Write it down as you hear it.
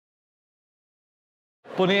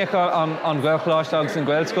bunaíoch an Gaelchláiste agus an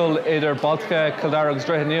Gaelscoil idir Baltacha, Dara agus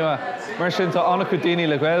Dhroich Nuad. Mar sin tá annach chu daoine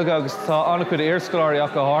le Gaeilge agus tá annach chu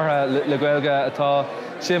iarsscoláireach go hátha le Gaeilge atá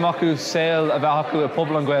sim acu saoil a bheith acu a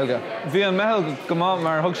pobl an Gaeilge. Bhí an Meitheal go maith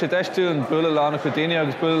mar thug sé deistú an bualadh le annach chu daoine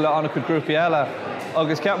agus bualadh le annach chu grúpaí eile.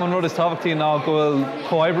 Agus ceap man rud is tábhachtaí ná go bhfuil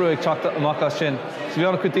comhaibbriú ag teacht amach sin. So bhí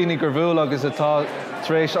annach chu daoine gur bhuail agus atá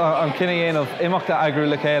tar éis an cinenne dhéanamh imeachta eagrú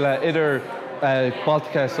le chéile idir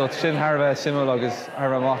Baltacha, so sin tharbheith simú agus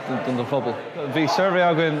tharbheith amach don phobal. Bhí survey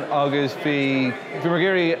agan agus bhí mar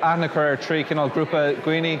géirí aithne chuir trí cinál grúpa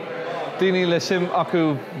guaine. Daoine le sim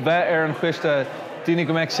acu bheith ar an chuiste, daoine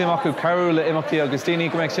go mbeidh sim acu carú le imeachtaí agus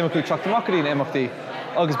daoine go mbeidh sim acu teacht amach le imeachtaí.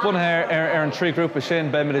 Agus bunaithe ar an trí grúpa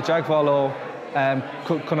sin be mid a deagháil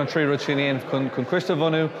chun an trí rud sin éanamh chun cuiste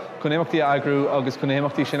bhunú, chun imeachtaí eagrú agus chun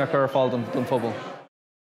imeachtaí sin a chur fáil don phobal.